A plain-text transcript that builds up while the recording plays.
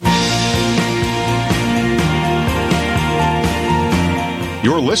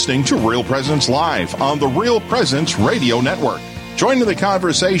You're listening to Real Presence Live on the Real Presence Radio Network. Join in the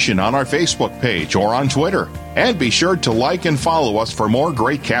conversation on our Facebook page or on Twitter. And be sure to like and follow us for more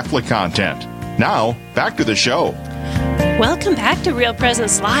great Catholic content. Now, back to the show. Welcome back to Real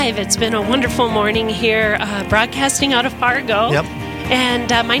Presence Live. It's been a wonderful morning here, broadcasting out of Fargo. Yep.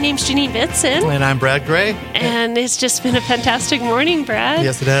 And my name's Janine Bitson. And I'm Brad Gray. And it's just been a fantastic morning, Brad.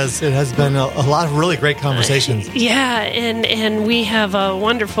 Yes, it has. It has been a lot of really great conversations. Yeah, and we have a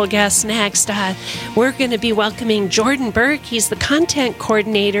wonderful guest next. We're going to be welcoming Jordan Burke. He's the content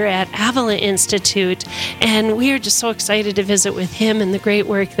coordinator at Avila Institute. And we are just so excited to visit with him and the great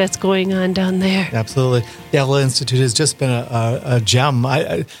work that's going on down there. Absolutely. The Avila Institute has just been a gem.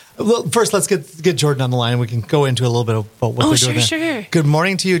 Well, first, let's get Jordan on the line. We can go into a little bit about what they're doing. Sure. Good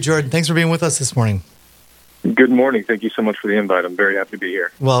morning to you, Jordan. Thanks for being with us this morning. Good morning. Thank you so much for the invite. I'm very happy to be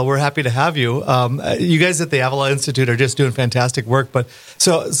here. Well, we're happy to have you. You guys at the Avila Institute are just doing fantastic work. But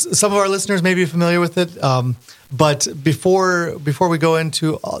so some of our listeners may be familiar with it. But before we go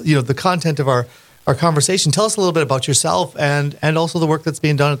into the content of our conversation, tell us a little bit about yourself and also the work that's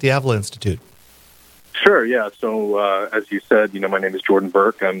being done at the Avila Institute. Sure, yeah. So as you said, my name is Jordan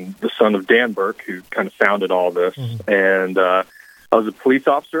Burke. I'm the son of Dan Burke, who kind of founded all this. Mm-hmm. And I was a police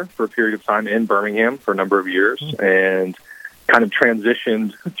officer for a period of time in Birmingham for a number of years, mm-hmm. and kind of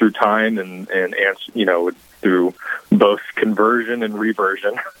transitioned through time and through both conversion and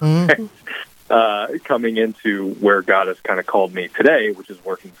reversion, mm-hmm. Coming into where God has kind of called me today, which is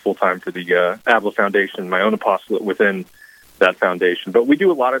working full-time for the Avila Foundation, my own apostolate within that foundation. But we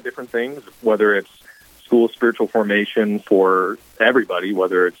do a lot of different things, whether it's school of spiritual formation for everybody,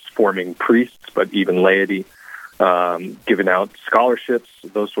 whether it's forming priests, but even laity, giving out scholarships,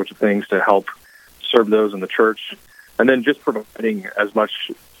 those sorts of things to help serve those in the church, and then just providing as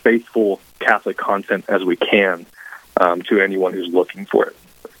much faithful Catholic content as we can to anyone who's looking for it.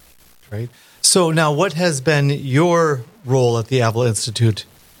 Great. So now what has been your role at the Avila Institute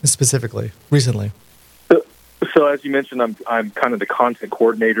specifically, recently? So as you mentioned, I'm kind of the content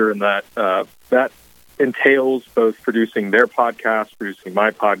coordinator, and that entails both producing their podcast, producing my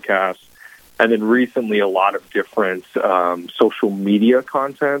podcast, and then recently a lot of different social media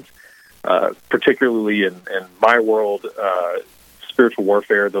content, particularly in my world, spiritual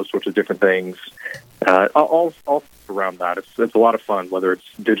warfare, those sorts of different things. All around that. It's a lot of fun, whether it's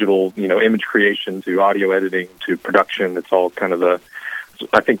digital, image creation to audio editing to production. It's all kind of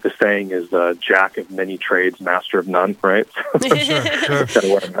I think the saying is jack of many trades, master of none, right? Sure. That's kind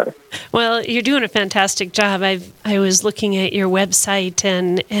of what I'm at. Well, you're doing a fantastic job. I was looking at your website,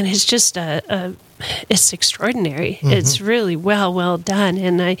 and it's just it's extraordinary. Mm-hmm. It's really well done,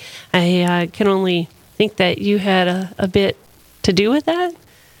 and I can only think that you had a bit to do with that.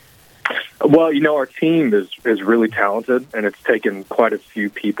 Well, our team is really talented, and it's taken quite a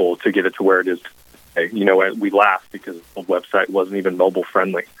few people to get it to where it is. We laughed because the website wasn't even mobile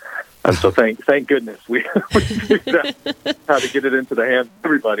friendly, and so thank goodness we figured out how to get it into the hands of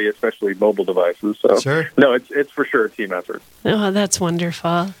everybody, especially mobile devices. So sure. No, it's for sure a team effort. Oh, that's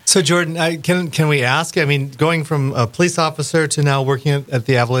wonderful. So Jordan, can we ask? I mean, going from a police officer to now working at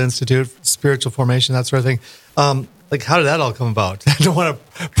the Avila Institute, spiritual formation, that sort of thing. How did that all come about? I don't want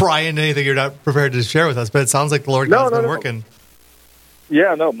to pry into anything you're not prepared to share with us, but it sounds like the Lord God's been working.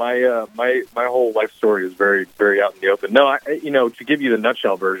 Yeah, no, my whole life story is very, very out in the open. No, to give you the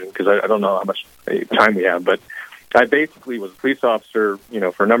nutshell version, because I don't know how much time we have, but I basically was a police officer,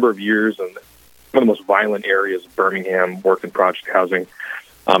 for a number of years in one of the most violent areas of Birmingham, worked in project housing.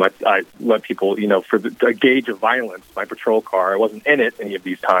 I let people, for the gauge of violence, my patrol car, I wasn't in it any of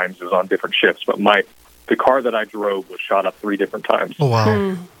these times, it was on different shifts, but the car that I drove was shot up 3 different times. Oh,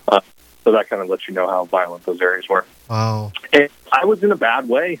 wow. So that kind of lets you know how violent those areas were. Wow. And I was in a bad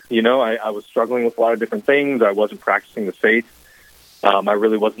way. I was struggling with a lot of different things. I wasn't practicing the faith. I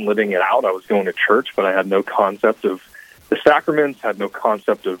really wasn't living it out. I was going to church, but I had no concept of the sacraments, had no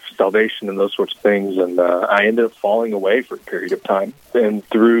concept of salvation and those sorts of things. And I ended up falling away for a period of time. And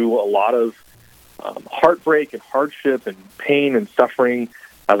through a lot of heartbreak and hardship and pain and suffering,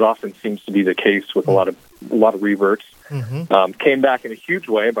 as often seems to be the case with a lot of reverts, mm-hmm. Came back in a huge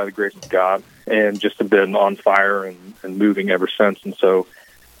way by the grace of God, and just have been on fire and moving ever since. And so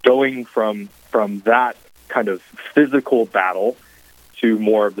going from that kind of physical battle to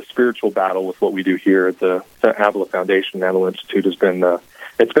more of the spiritual battle with what we do here at the Avila Foundation, Avila Institute, has been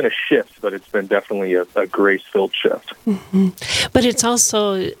it's been a shift, but it's been definitely a grace-filled shift. Mm-hmm. But it's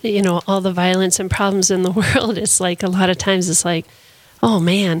also, all the violence and problems in the world, it's like a lot of times it's like, oh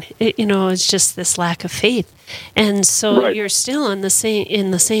man, it's just this lack of faith. And so You're still in the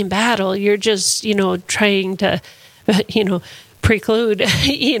same battle. You're just, trying to, preclude,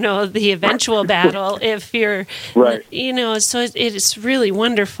 the eventual battle if you're Right. So it's really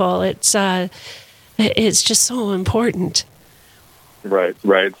wonderful. It's just so important. Right.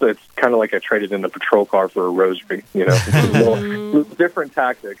 It's kind of like I traded in a patrol car for a rosary, little different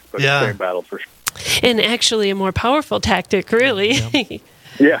tactics, but the same battle for sure. And actually a more powerful tactic, really.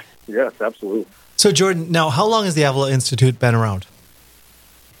 Yes, absolutely. So, Jordan, now how long has the Avila Institute been around?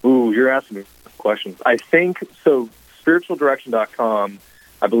 Ooh, you're asking me questions. I think so. SpiritualDirection.com,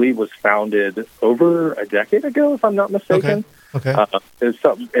 I believe, was founded over a decade ago, if I'm not mistaken. Okay.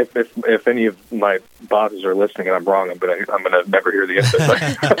 If any of my bosses are listening and I'm wrong, I'm gonna never hear the answer.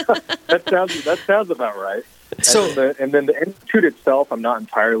 that sounds about right. So, and then the institute itself, I'm not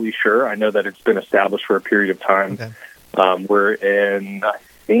entirely sure. I know that it's been established for a period of time. Okay. We're in, I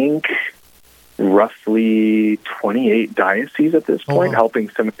think, roughly 28 dioceses at this point, helping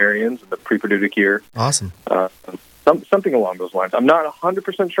seminarians in the pre-Padutic year. Awesome. Something along those lines. I'm not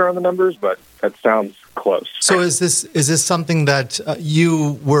 100% sure on the numbers, but that sounds close. So is this something that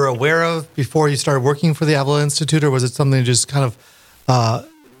you were aware of before you started working for the Avila Institute, or was it something that just kind of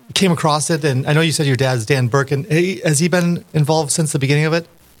came across it? And I know you said your dad's Dan Burke, and has he been involved since the beginning of it?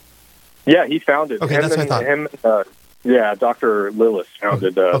 Yeah, he founded. Okay, that's what I thought. Dr. Lillis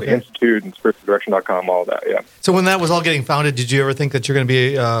founded the Institute and SpiritualDirection.com, all that, yeah. So when that was all getting founded, did you ever think that you're going to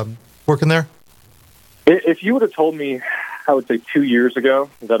be working there? If you would have told me, I would say 2 years ago,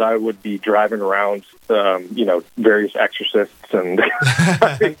 that I would be driving around, various exorcists and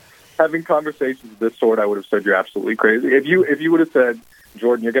having conversations of this sort, I would have said you're absolutely crazy. If you would have said,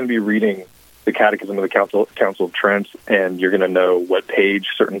 Jordan, you're going to be reading the Catechism of the Council of Trent and you're going to know what page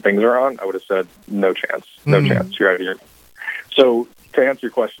certain things are on, I would have said no chance, chance. You're out of here. So to answer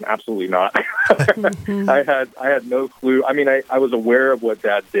your question, absolutely not. I had no clue. I mean, I was aware of what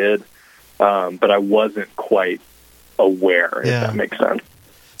Dad did. But I wasn't quite aware, if that makes sense.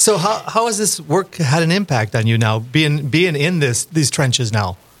 So how has this work had an impact on you now, being in these trenches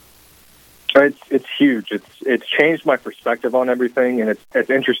now? It's huge. It's changed my perspective on everything, and it's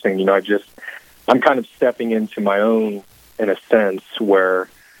interesting. I'm kind of stepping into my own, in a sense, where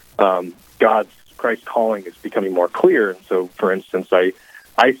Christ's calling is becoming more clear. And so, for instance,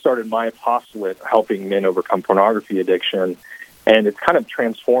 I started my apostolate helping men overcome pornography addiction. And it's kind of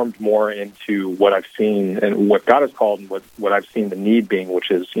transformed more into what I've seen and what God has called and what I've seen the need being,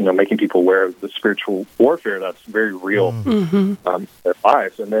 which is, making people aware of the spiritual warfare that's very real in their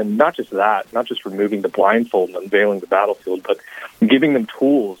lives. And then not just that, not just removing the blindfold and unveiling the battlefield, but giving them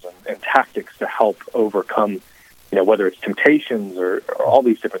tools and tactics to help overcome, whether it's temptations or all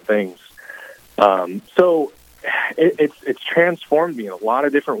these different things. So it's transformed me in a lot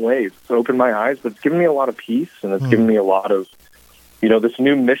of different ways. It's opened my eyes, but it's given me a lot of peace, and it's given me a lot of, this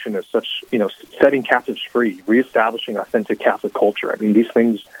new mission is such, setting captives free, reestablishing authentic Catholic culture. I mean, these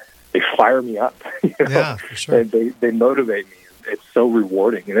things, they fire me up. Yeah, for sure. And they motivate me. It's so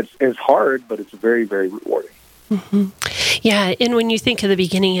rewarding, and it's hard, but it's very, very rewarding. Mm-hmm. Yeah, and when you think of the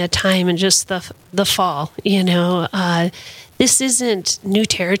beginning of time and just the fall, this isn't new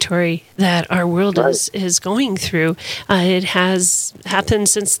territory that our world is going through. It has happened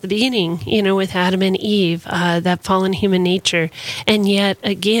since the beginning, with Adam and Eve, that fallen human nature. And yet,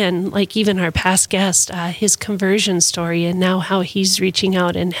 again, like even our past guest, his conversion story, and now how he's reaching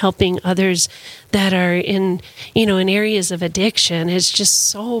out and helping others that are in areas of addiction is just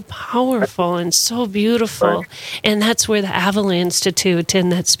so powerful and so beautiful. Right. And that's where the Avila Institute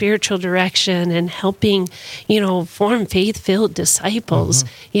and that spiritual direction and helping, form faith-filled disciples,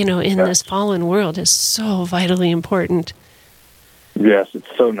 in this fallen world is so vitally important. Yes, it's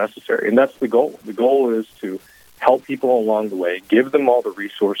so necessary. And that's the goal. The goal is to help people along the way, give them all the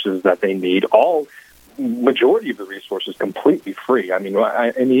resources that they need, majority of the resources completely free. I mean,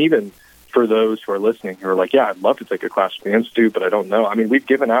 and even for those who are listening who are like, yeah, I'd love to take a class at the Institute, but I don't know. I mean, we've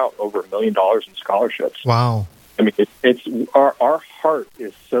given out over $1 million in scholarships. Wow. I mean, it's our heart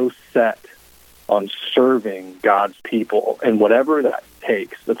is so set on serving God's people and whatever that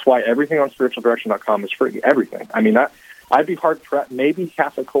takes. That's why everything on spiritualdirection.com is free. Everything. I mean, I'd be hard pressed. Maybe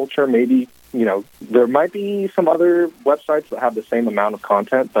Catholic culture, maybe, there might be some other websites that have the same amount of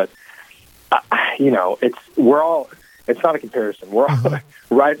content, but, it's not a comparison. We're all,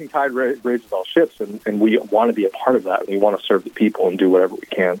 rising tide raises all ships, and we want to be a part of that. And we want to serve the people and do whatever we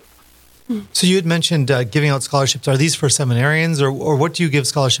can. So you had mentioned giving out scholarships. Are these for seminarians, or what do you give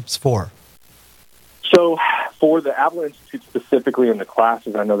scholarships for? So for the Avila Institute specifically in the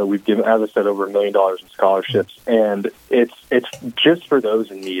classes, I know that we've given, as I said, over $1 million in scholarships, and it's just for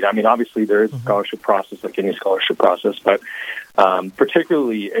those in need. I mean, obviously there is a scholarship process like any scholarship process, but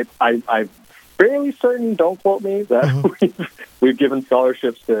particularly I've fairly certain, don't quote me, that we've given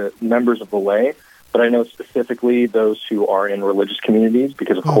scholarships to members of the lay. But I know specifically those who are in religious communities,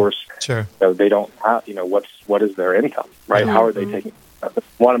 because of course, they don't have, what is their income, right? How are they taking?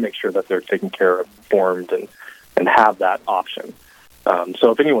 Want to make sure that they're taken care of, informed, and have that option.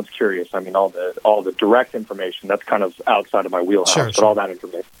 So if anyone's curious, I mean, all the direct information that's kind of outside of my wheelhouse, but all that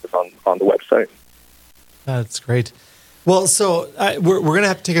information is on the website. That's great. Well, so we're going to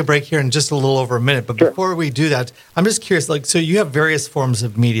have to take a break here in just a little over a minute. But before we do that, I'm just curious. So you have various forms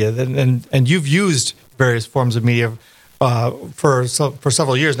of media, and you've used various forms of media for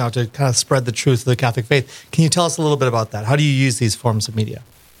several years now to kind of spread the truth of the Catholic faith. Can you tell us a little bit about that? How do you use these forms of media?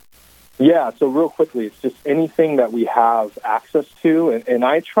 Yeah, so real quickly, it's just anything that we have access to, and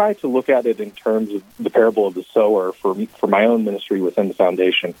I try to look at it in terms of the parable of the sower for my own ministry within the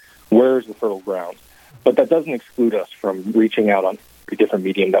foundation. Where's the fertile ground? But that doesn't exclude us from reaching out on every different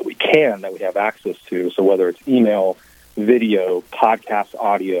medium that we have access to. So whether it's email, video, podcast,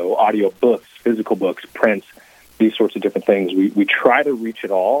 audio books, physical books, prints, these sorts of different things, we try to reach it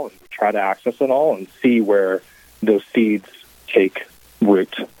all and try to access it all and see where those seeds take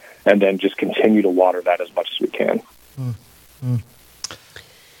root, and then just continue to water that as much as we can.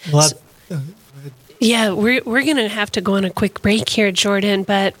 Well, yeah, we're going to have to go on a quick break here, Jordan.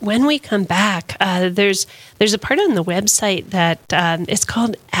 But when we come back, there's a part on the website that it's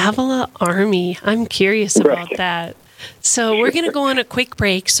called Avila Army. I'm curious about that. So we're going to go on a quick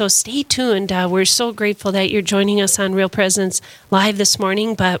break, so stay tuned. We're so grateful that you're joining us on Real Presence Live this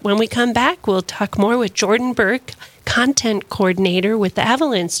morning. But when we come back, we'll talk more with Jordan Burke, Content Coordinator with the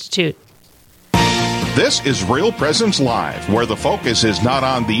Avila Institute. This is Real Presence Live, where the focus is not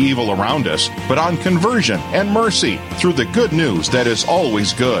on the evil around us, but on conversion and mercy through the good news that is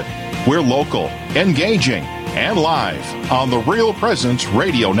always good. We're local, engaging, and live on the Real Presence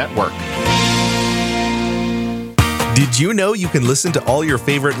Radio Network. Did you know you can listen to all your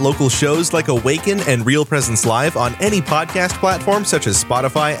favorite local shows like Awaken and Real Presence Live on any podcast platform such as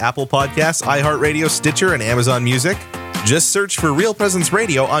Spotify, Apple Podcasts, iHeartRadio, Stitcher, and Amazon Music? Just search for Real Presence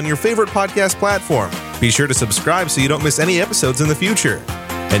Radio on your favorite podcast platform. Be sure to subscribe so you don't miss any episodes in the future.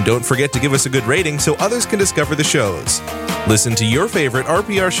 And don't forget to give us a good rating so others can discover the shows. Listen to your favorite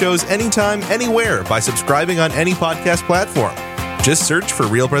RPR shows anytime, anywhere by subscribing on any podcast platform. Just search for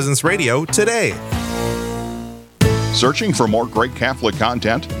Real Presence Radio today. Searching for more great Catholic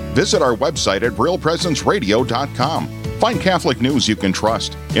content? Visit our website at realpresenceradio.com. Find Catholic news you can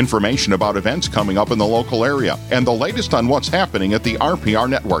trust, information about events coming up in the local area, and the latest on what's happening at the RPR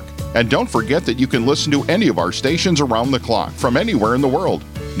network. And don't forget that you can listen to any of our stations around the clock from anywhere in the world.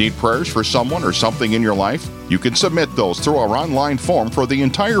 Need prayers for someone or something in your life? You can submit those through our online form for the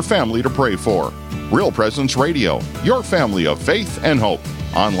entire family to pray for. Real Presence Radio, your family of faith and hope.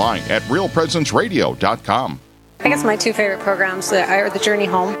 Online at realpresenceradio.com. I guess my two favorite programs are The Journey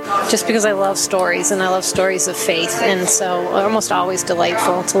Home, just because I love stories, and I love stories of faith, and so almost always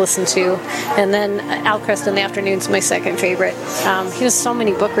delightful to listen to. And then Al Crest in the Afternoon is my second favorite. He does so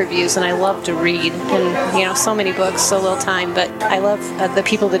many book reviews, and I love to read, and so many books, so little time, but I love the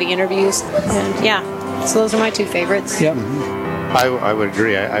people that he interviews, and so those are my two favorites. Yeah. I would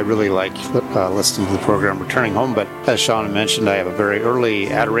agree. I really like listening to the program Returning Home, but as Sean mentioned, I have a very early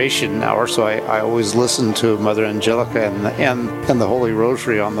adoration hour, so I always listen to Mother Angelica and the Holy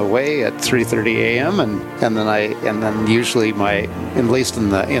Rosary on the way at 3:30 a.m. and then usually at least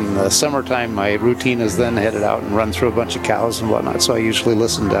in the summertime, my routine is then headed out and run through a bunch of cows and whatnot. So I usually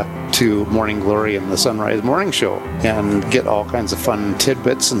listen to Morning Glory and the Sunrise Morning Show and get all kinds of fun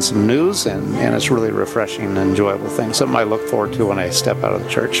tidbits and some news, and it's really refreshing and enjoyable thing. Something I look forward to when I step out of the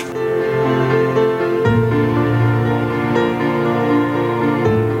church.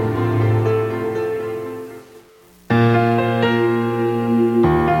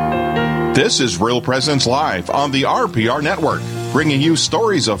 This is Real Presence Live on the RPR Network, bringing you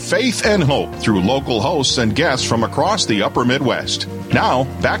stories of faith and hope through local hosts and guests from across the upper Midwest. Now,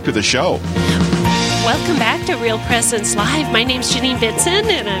 back to the show. Welcome back to Real Presence Live. My name's Janine Bitson,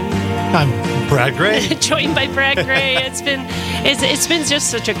 and I'm Brad Gray. Joined by Brad Gray. It's been just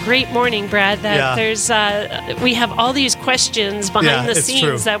such a great morning, Brad, that we have all these questions behind the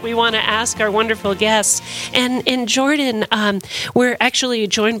scenes that we want to ask our wonderful guests. And in Jordan, we're actually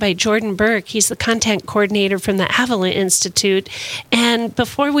joined by Jordan Burke. He's the content coordinator from the Avila Institute. And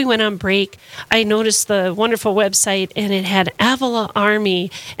before we went on break, I noticed the wonderful website, and it had Avila Army,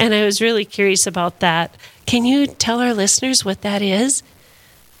 and I was really curious about that. Can you tell our listeners what that is?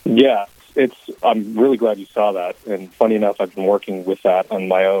 Yeah, I'm really glad you saw that. And funny enough, I've been working with that on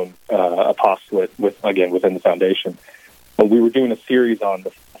my own apostolate within the foundation. But we were doing a series on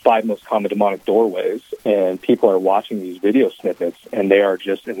the 5 most common demonic doorways, and people are watching these video snippets, and they are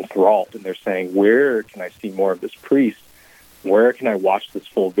just enthralled, and they're saying, where can I see more of this priest? Where can I watch this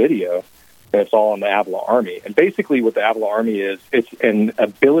full video? And it's all on the Avila Army. And basically what the Avila Army is, it's an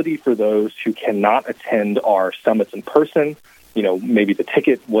ability for those who cannot attend our summits in person. You know, maybe the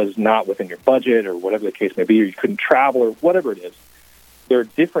ticket was not within your budget or whatever the case may be, or you couldn't travel or whatever it is. There are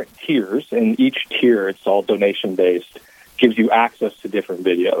different tiers, and each tier, it's all donation-based, gives you access to different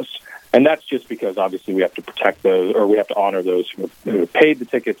videos. And that's just because, obviously, we have to protect those, or we have to honor those who have paid the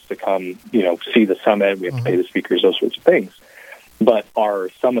tickets to come, you know, see the summit. We have to pay the speakers, those sorts of things. But our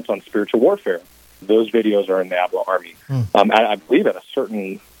summits on spiritual warfare, those videos are in the Avila Army. I believe at a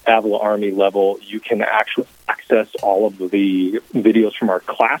certain Avila Army level, you can actually access all of the videos from our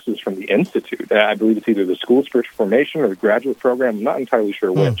classes from the Institute. I believe it's either the School of Spiritual Formation or the graduate program. I'm not entirely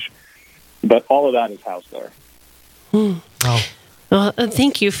sure which. But all of that is housed there. Wow. Well,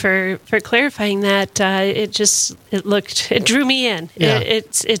 thank you for clarifying that. It drew me in. Yeah.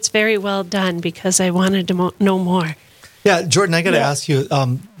 It's very well done because I wanted to know more. Yeah, Jordan, I got to ask you.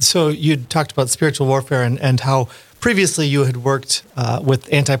 So you talked about spiritual warfare and how previously you had worked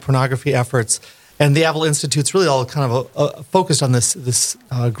with anti-pornography efforts, and the Avila Institute's really all kind of focused on this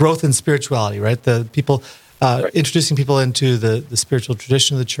growth in spirituality, right? The people introducing people into the spiritual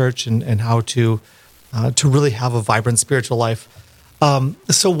tradition of the church and how to really have a vibrant spiritual life.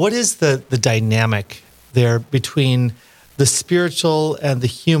 So what is the dynamic there between the spiritual and the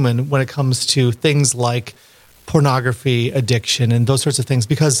human when it comes to things like pornography addiction and those sorts of things?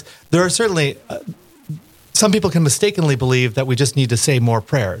 Because there are certainly some people can mistakenly believe that we just need to say more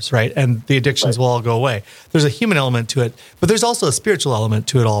prayers, right? And the addictions will all go away. There's a human element to it, but there's also a spiritual element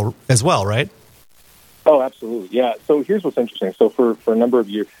to it all as well, right? Oh, absolutely. Yeah. So here's what's interesting. So for a number of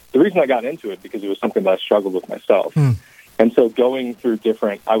years, the reason I got into it because it was something that I struggled with myself. And so going through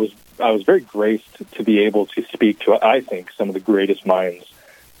I was very graced to be able to speak to, I think, some of the greatest minds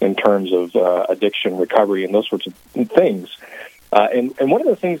in terms of addiction recovery and those sorts of things. And one of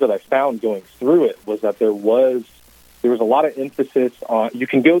the things that I found going through it was that there was a lot of emphasis on, you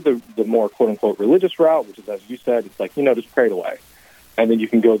can go the more quote-unquote religious route, which is, as you said, it's like, just pray it away. And then you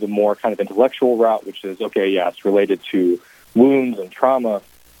can go the more kind of intellectual route, which is, okay, yeah, it's related to wounds and trauma.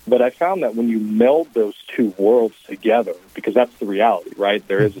 But I found that when you meld those two worlds together, because that's the reality, right?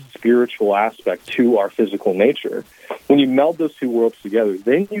 There is a spiritual aspect to our physical nature. When you meld those two worlds together,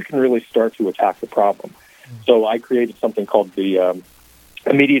 then you can really start to attack the problem. So I created something called the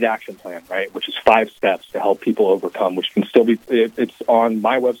Immediate Action Plan, right, which is 5 steps to help people overcome, which can still be, it's on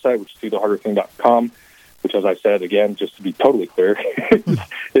my website, which is dotheharderthing.com, which, as I said, again, just to be totally clear,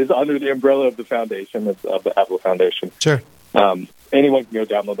 is under the umbrella of the foundation, of the Avila Foundation. Sure. Anyone can go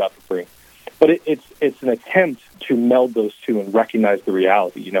download that for free. But it's an attempt to meld those two and recognize the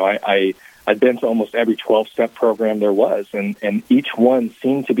reality. I'd been to almost every 12-step program there was, and each one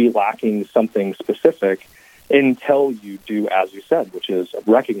seemed to be lacking something specific until you do, as you said, which is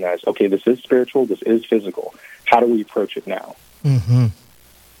recognize, okay, this is spiritual, this is physical. How do we approach it now? Mm-hmm.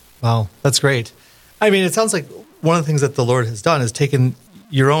 Wow, that's great. I mean, it sounds like one of the things that the Lord has done is taken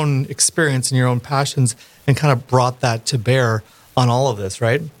your own experience and your own passions and kind of brought that to bear on all of this,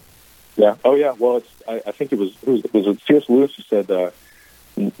 right? Yeah. Oh, yeah. Well, I think it was C.S. Lewis who said,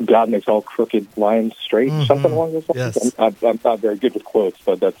 God makes all crooked lines straight, something along those lines. Yes. I'm not very good with quotes,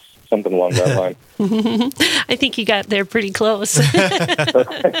 but that's something along that line. I think you got there pretty close.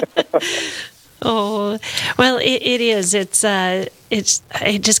 Oh, well, it is. It's. I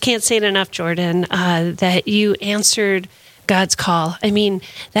just can't say it enough, Jordan, that you answered God's call. I mean,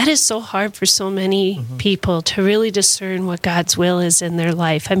 that is so hard for so many people to really discern what God's will is in their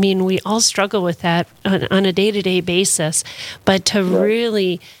life. I mean, we all struggle with that on a day-to-day basis, but to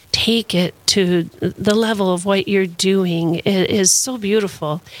really take it to the level of what you're doing is so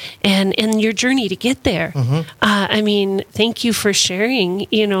beautiful, and your journey to get there. I mean, thank you for sharing,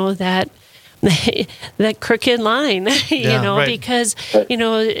 that crooked line, because,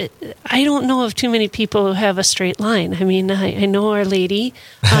 I don't know of too many people who have a straight line. I mean, I know Our Lady,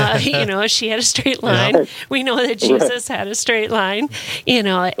 she had a straight line. Right. We know that Jesus had a straight line,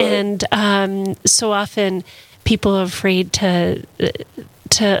 and so often people are afraid to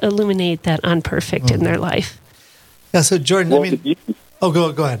illuminate that unperfect in their life. Yeah, so Jordan,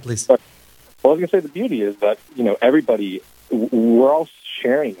 go ahead, please. Well, I was going to say the beauty is that, everybody, we're all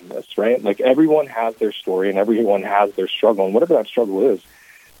sharing in this, right? Like everyone has their story and everyone has their struggle and whatever that struggle is.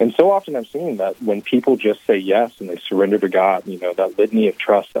 And so often I'm seeing that when people just say yes and they surrender to God, that litany of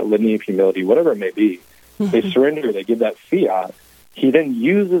trust, that litany of humility, whatever it may be, they surrender, they give that fiat, he then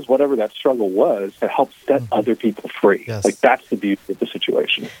uses whatever that struggle was to help set other people free. Yes. Like, that's the beauty of the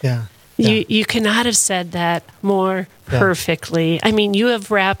situation. Yeah. You cannot have said that more perfectly. I mean, you have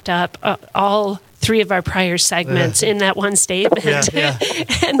wrapped up all 3 of our prior segments in that one statement.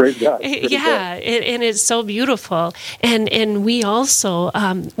 And, Praise God. and it's so beautiful. And we also,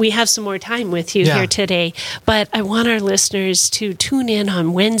 we have some more time with you here today, but I want our listeners to tune in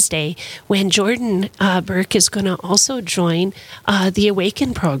on Wednesday when Jordan Burke is going to also join the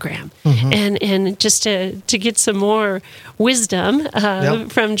Awaken program. And just to get some more wisdom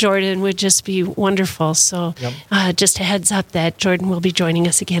from Jordan would just be wonderful. So just a heads up that Jordan will be joining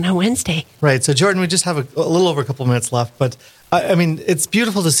us again on Wednesday. Right. So, Jordan, we just have a little over a couple of minutes left, but I mean, it's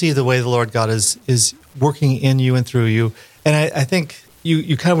beautiful to see the way the Lord God is working in you and through you. And I think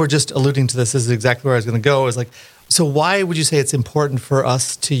you kind of were just alluding to this. This is exactly where I was going to go. Is like, so why would you say it's important for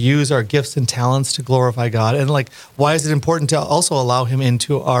us to use our gifts and talents to glorify God? And like, why is it important to also allow him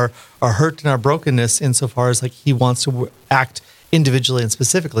into our hurt and our brokenness insofar as like he wants to act individually and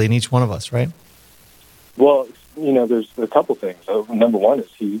specifically in each one of us, right? Well, there's a couple things. Number one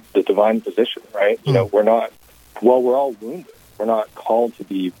is the divine position, right? We're all wounded. We're not called to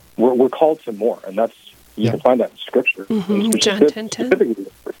be, we're called to more. And that's, you can find that in Scripture. John 10:10.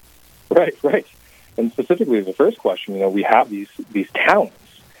 Right. And specifically the first question, we have these talents.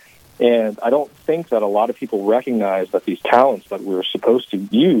 And I don't think that a lot of people recognize that these talents that we're supposed to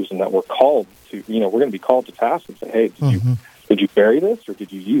use and that we're called to, we're going to be called to task and say, hey, did you bury this or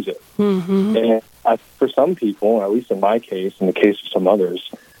did you use it? And for some people, at least in my case, in the case of some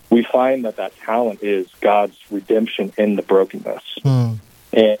others, we find that talent is God's redemption in the brokenness.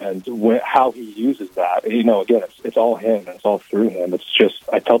 And how he uses that, again, it's all him and it's all through him. It's just,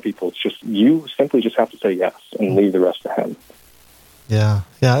 I tell people, it's just, you simply just have to say yes and leave the rest to him. Yeah.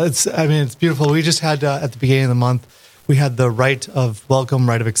 It's beautiful. We just had, at the beginning of the month, we had the rite of welcome,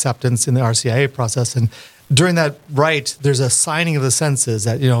 rite of acceptance in the RCIA process. And during that rite, there's a signing of the senses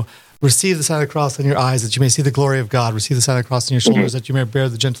that, receive the sign of the cross on your eyes that you may see the glory of God. Receive the sign of the cross on your shoulders that you may bear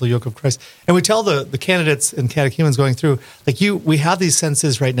the gentle yoke of Christ. And we tell the candidates and catechumens going through, like we have these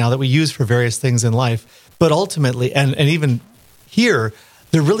senses right now that we use for various things in life, but ultimately, and even here,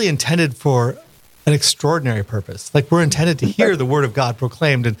 they're really intended for an extraordinary purpose. Like we're intended to hear the word of God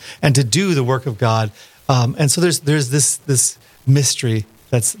proclaimed and to do the work of God. And so there's this mystery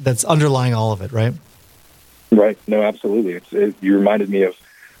that's underlying all of it, right? Right. No, absolutely. You reminded me of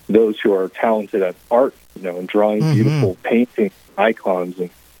those who are talented at art, and drawing beautiful paintings, icons,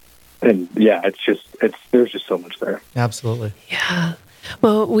 and there's just so much there. Absolutely. Yeah.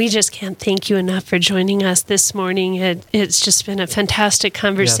 Well, we just can't thank you enough for joining us this morning. It's just been a fantastic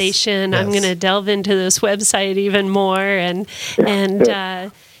conversation. Yes. I'm going to delve into this website even more, and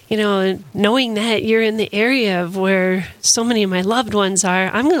knowing that you're in the area of where so many of my loved ones are,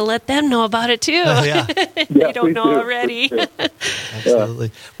 I'm going to let them know about it too. They don't know already.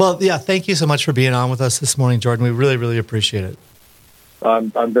 Absolutely. Well, thank you so much for being on with us this morning, Jordan. We really, really appreciate it.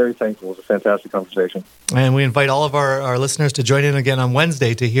 I'm very thankful. It was a fantastic conversation. And we invite all of our listeners to join in again on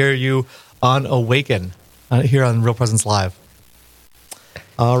Wednesday to hear you on Awaken here on Real Presence Live.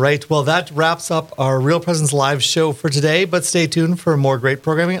 All right. Well, that wraps up our Real Presence Live show for today, but stay tuned for more great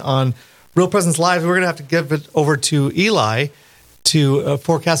programming on Real Presence Live. We're going to have to give it over to Eli to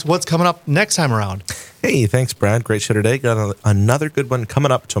forecast what's coming up next time around. Hey, thanks, Brad. Great show today. Got another good one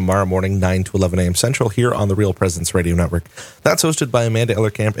coming up tomorrow morning, 9 to 11 a.m. Central, here on the Real Presence Radio Network. That's hosted by Amanda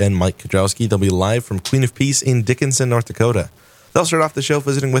Ellerkamp and Mike Kajowski. They'll be live from Queen of Peace in Dickinson, North Dakota. They'll start off the show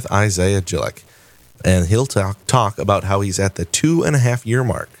visiting with Isaiah Gillick, and he'll talk about how he's at the 2.5-year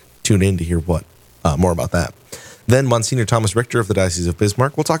mark. Tune in to hear more about that. Then Monsignor Thomas Richter of the Diocese of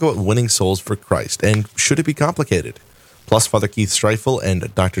Bismarck will talk about winning souls for Christ, and should it be complicated? Plus, Father Keith Streifel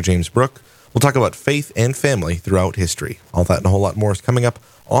and Dr. James Brooke will talk about faith and family throughout history. All that and a whole lot more is coming up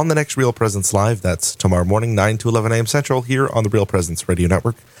on the next Real Presence Live. That's tomorrow morning, 9 to 11 a.m. Central, here on the Real Presence Radio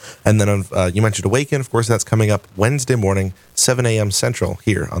Network. And then you mentioned Awaken. Of course, that's coming up Wednesday morning, 7 a.m. Central,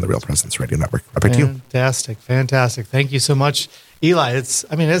 here on the Real Presence Radio Network. Up to you. Fantastic. Thank you so much, Eli. It's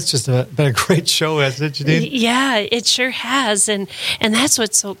just been a great show, hasn't it, Janine? Yeah, it sure has. And that's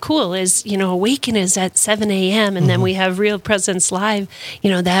what's so cool is, Awaken is at 7 a.m. and then we have Real Presence Live.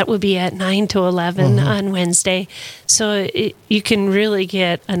 That would be at 9 to 11 on Wednesday. So you can really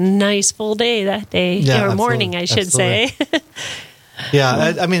get a nice full day that day, or morning, I should say.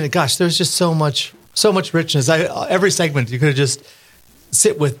 Yeah, gosh, there's just so much richness. Every segment, you could have just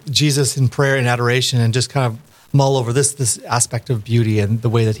sit with Jesus in prayer and adoration and just kind of mull over this aspect of beauty and the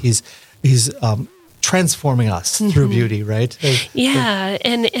way that he's transforming us through beauty, right? Yeah,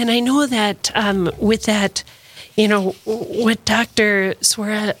 and I know that with that, what Dr.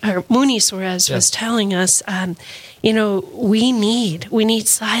 Mooney Suarez was telling us, we need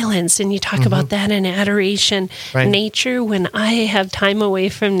silence. And you talk about that in adoration. Right. Nature, when I have time away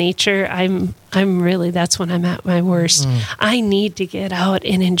from nature, I'm really, that's when I'm at my worst. I need to get out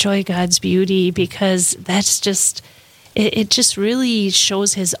and enjoy God's beauty, because that's just, it just really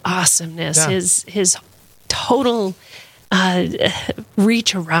shows his awesomeness, his total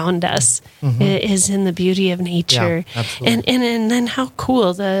reach around us is in the beauty of nature. And then how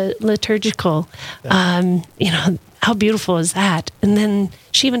cool the liturgical, how beautiful is that? And then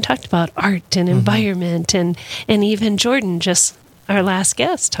she even talked about art and environment, and even Jordan, just our last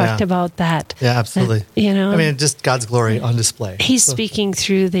guest, talked about that. Yeah, absolutely. Just God's glory on display. He's speaking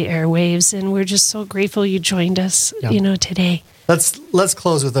through the airwaves, and we're just so grateful you joined us, today. Let's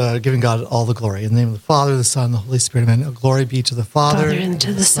close with giving God all the glory. In the name of the Father, the Son, and the Holy Spirit. Amen. Glory be to the Father, and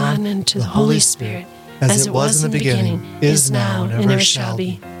to the Son, and to the Holy Spirit, as it was in the beginning, is now, and ever shall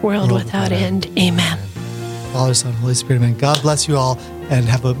be, world without end. Amen. Father, Son, Holy Spirit. Amen. God bless you all, and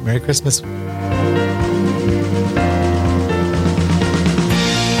have a Merry Christmas.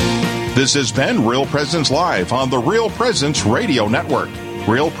 This has been Real Presence Live on the Real Presence Radio Network.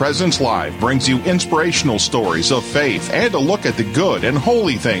 Real Presence Live brings you inspirational stories of faith and a look at the good and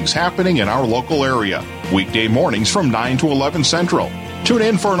holy things happening in our local area. Weekday mornings from 9 to 11 Central. Tune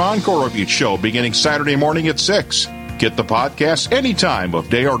in for an encore of each show beginning Saturday morning at 6. Get the podcast any time of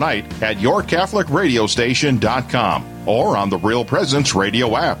day or night at yourcatholicradiostation.com or on the Real Presence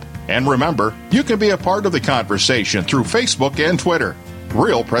Radio app. And remember, you can be a part of the conversation through Facebook and Twitter.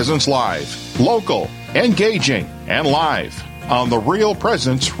 Real Presence Live. Local, engaging, and live on the Real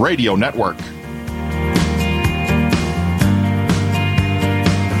Presence Radio Network.